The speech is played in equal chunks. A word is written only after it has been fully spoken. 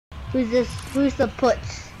Who's this? Who's the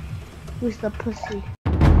putz? Who's the pussy?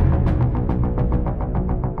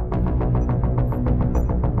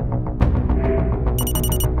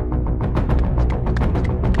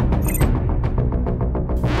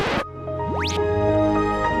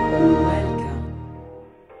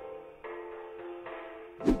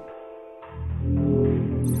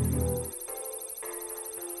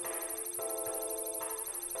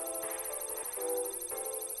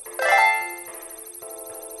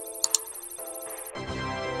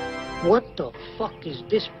 What the fuck is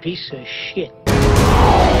this piece of shit?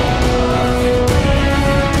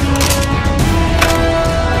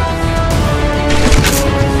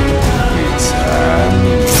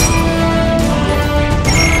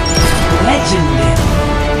 Legendary.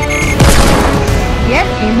 Yes,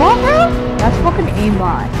 aimbot, bro? That's fucking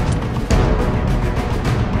aimbot.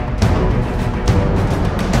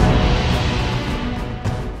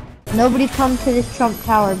 Nobody come to this Trump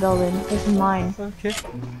Tower building. This is mine. Okay.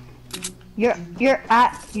 You're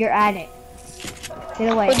at it.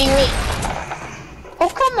 Get away. What do you mean? Oh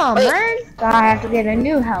come on, Wait. man! I have to get a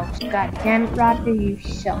new house. God damn it, Raptor, you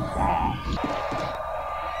suck ass.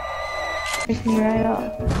 Piss me right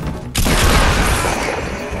off.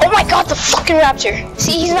 Oh my god, the fucking raptor.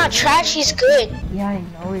 See, he's not trash, he's good. Yeah, I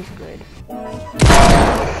know he's good.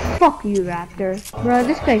 Fuck you, Raptor. Bro,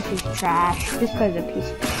 this guy's just trash. This guy's a piece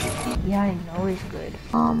of shit. Yeah, I know he's good.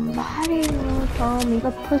 How do you tell me?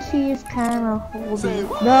 The pussy is kinda holding.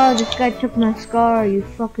 No, this guy took my scar, you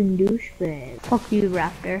fucking douchebag. Fuck you,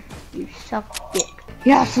 Raptor. You suck dick.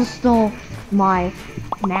 He also stole my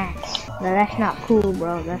match. No, that's not cool,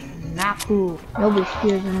 bro. That's not cool. Nobody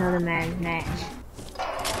steals another man's match.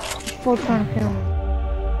 Full trying to kill me.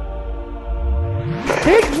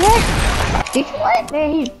 Bitch, what? Bitch, what?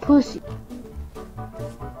 Man, he's pussy.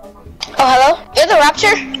 Oh, hello? You're the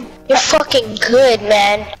raptor? You're fucking good,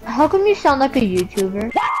 man. How come you sound like a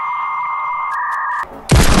YouTuber?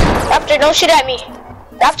 Raptor, don't shoot at me.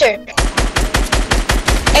 Raptor.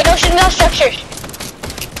 Hey, don't shoot me on structures.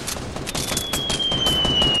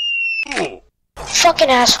 Fucking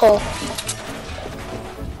asshole.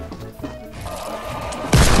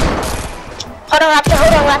 Hold on, Raptor,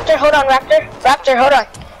 hold on, Raptor, hold on, Raptor. Raptor, hold on.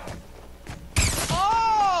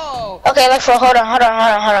 Okay, look for, hold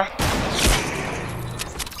on.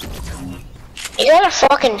 You guys are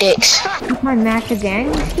fucking dicks. Took my match again,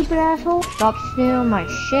 you stupid asshole. Stop stealing my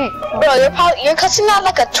shit. Bro, you're cussing out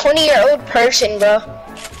like a 20-year-old person, bro.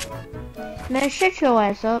 Man, shut your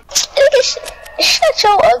ass up. Shut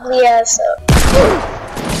your ugly ass up.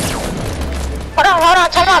 Hold on,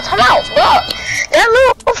 time out, bro. That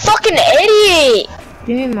little fucking idiot.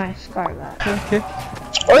 Give me my scar back. Okay.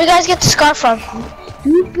 Where you guys get the scar from?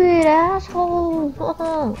 Stupid asshole.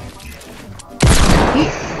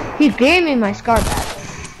 He gave me my scar back.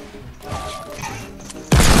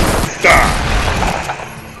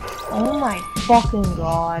 Oh my fucking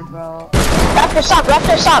god, bro. Raptor,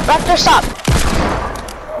 stop.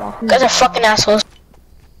 You guys are fucking assholes.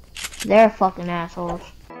 They're fucking assholes.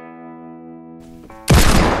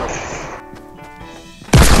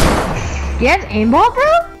 You have aimbot,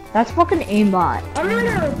 bro? That's fucking aimbot. I'm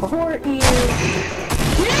gonna report you.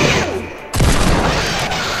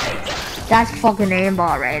 That's fucking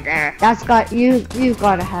aimbot right there. That's got you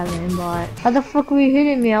gotta have aimbot. How the fuck were you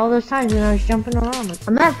hitting me all those times when I was jumping around?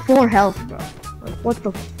 I'm at 4 health, bro. Like, what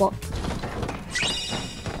the fuck?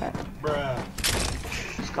 Bruh.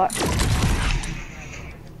 Scott.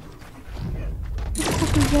 What the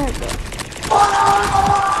fuck is that, bro?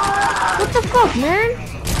 What the fuck, man?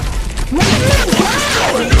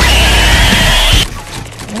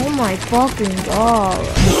 Oh my fucking god.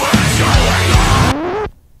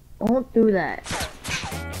 Don't do that.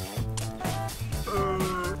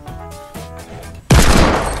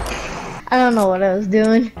 I don't know what I was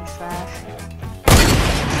doing. Trash.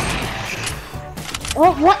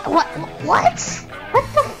 What? What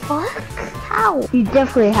the fuck? How? You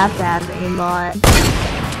definitely have to have aimbot.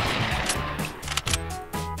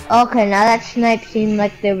 Okay, now that snipe seemed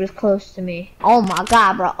like they was close to me. Oh my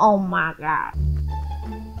god, bro. Oh my god.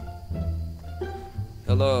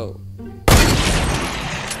 Hello.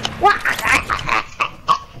 What?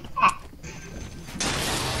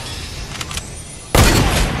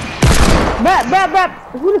 Bruh.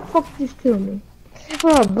 Who the fuck just killed me?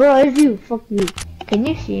 Bro, it's you. Fuck you. Can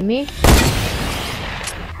you see me?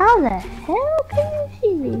 How the hell can you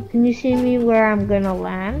see me? Can you see me where I'm gonna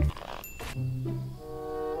land?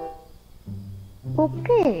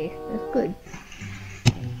 Okay, that's good.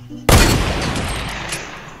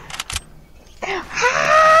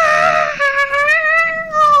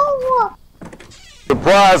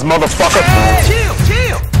 Surprise, motherfucker!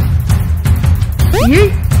 Chill.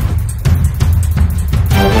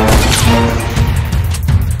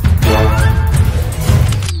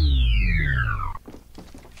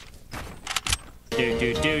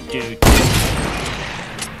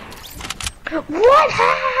 What?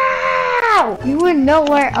 How? You were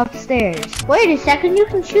nowhere upstairs. Wait a second, you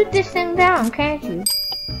can shoot this thing down, can't you?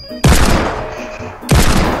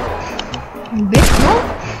 Bitch, no?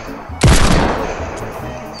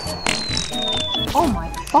 Oh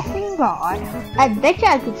my fucking god. I bet you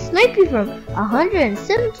I could snipe you from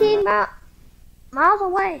 117 miles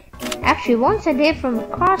away. Actually, once I did from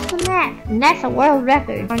across the map. And that's a world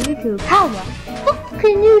record on YouTube. How the fuck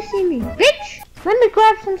can you see me, bitch? Let me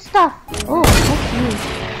grab some stuff. Oh, fuck you.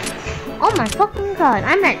 Oh my fucking god,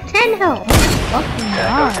 I'm at 10 health. Oh my fucking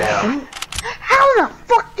god. How the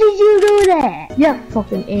fuck did you do that? Yeah,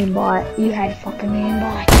 fucking aimbot. You had fucking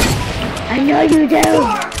aimbot. I know you do.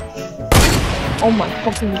 Oh my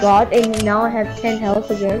fucking god, and now I have 10 health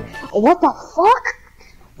again. What the fuck?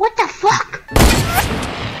 What the fuck?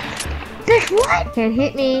 Bitch, what? Can't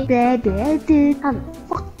hit me. Bad, dude. How the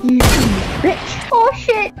fuck you see me, bitch? Oh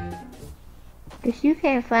shit. Cause you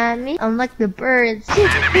can't find me. Unlike the birds. What's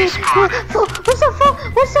up,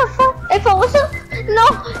 fuck? What's up, fuck? Hey, fuck, what's up? No,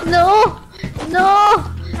 no, no,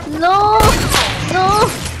 no, no,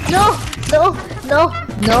 no, no, no,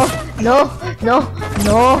 no, no, no,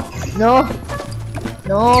 no, no.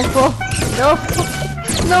 No, fuck. No, fuck.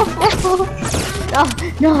 No, fuck. No,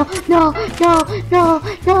 no, no, no, no, no,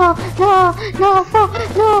 no, no, fuck.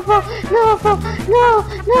 No, fuck. No, fuck. No,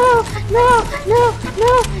 no, no, no, no,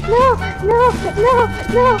 no, no, no,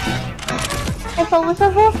 no. If I was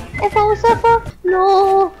ever,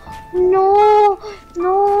 no, no, no,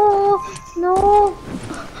 no.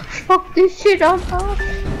 Fuck this shit up.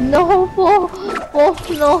 No, fuck.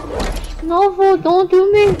 No, no, fuck, don't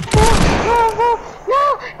do me. No, no, no,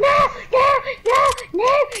 no.